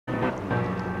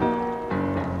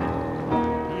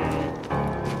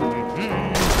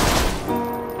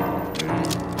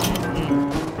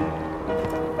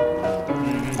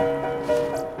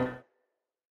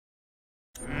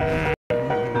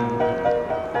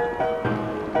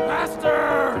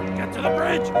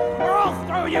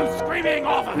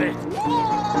of it.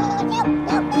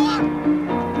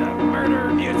 The murder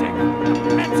music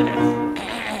commences.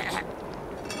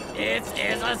 This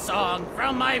is a song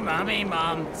from my mommy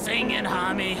mum, singing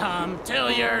hummy hum till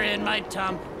you're in my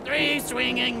tum. 3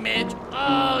 swinging midge,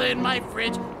 all in my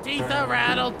fridge. Teeth are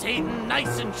rattled, tatin',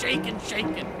 nice and shakin',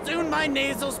 shakin'. Soon my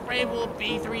nasal spray will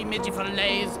be 3 midgy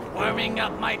fillets, warming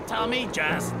up my tummy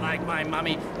just like my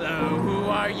mummy. Hello, who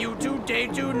are you today,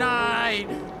 tonight?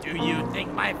 Do you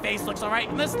think my face looks alright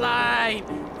in this light?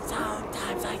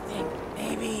 Sometimes I think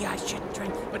maybe I should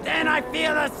drink, but then I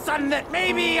feel a sudden that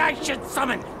maybe I should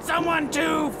summon someone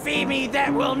to feed me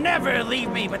that will never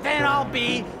leave me. But then I'll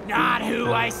be not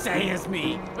who I say is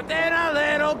me. But then a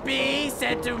little bee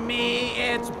said to me,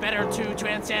 it's better to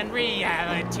transcend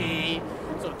reality.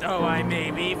 So though I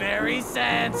may be very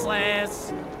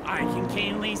senseless, I can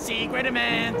keenly see great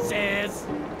immenses.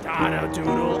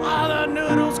 Doodle, all the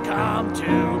noodles come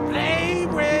to play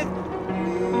with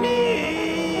me.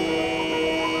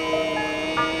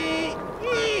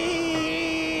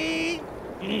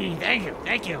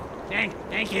 Thank you.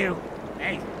 Thank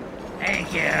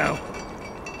you.